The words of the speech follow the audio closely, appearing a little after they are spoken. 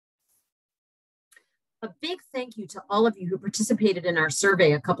A big thank you to all of you who participated in our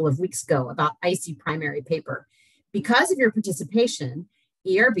survey a couple of weeks ago about IC primary paper. Because of your participation,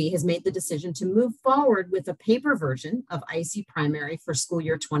 ERB has made the decision to move forward with a paper version of IC primary for school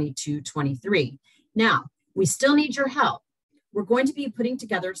year 22-23. Now, we still need your help. We're going to be putting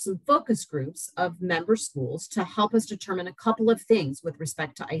together some focus groups of member schools to help us determine a couple of things with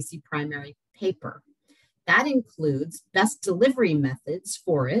respect to IC primary paper. That includes best delivery methods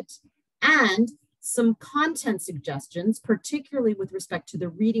for it and some content suggestions, particularly with respect to the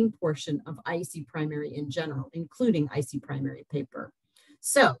reading portion of IC primary in general, including IC primary paper.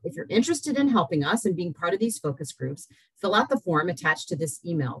 So if you're interested in helping us and being part of these focus groups, fill out the form attached to this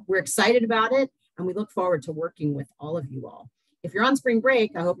email. We're excited about it, and we look forward to working with all of you all. If you're on spring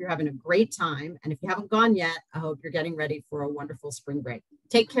break, I hope you're having a great time. And if you haven't gone yet, I hope you're getting ready for a wonderful spring break.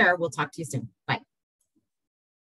 Take care. We'll talk to you soon. Bye.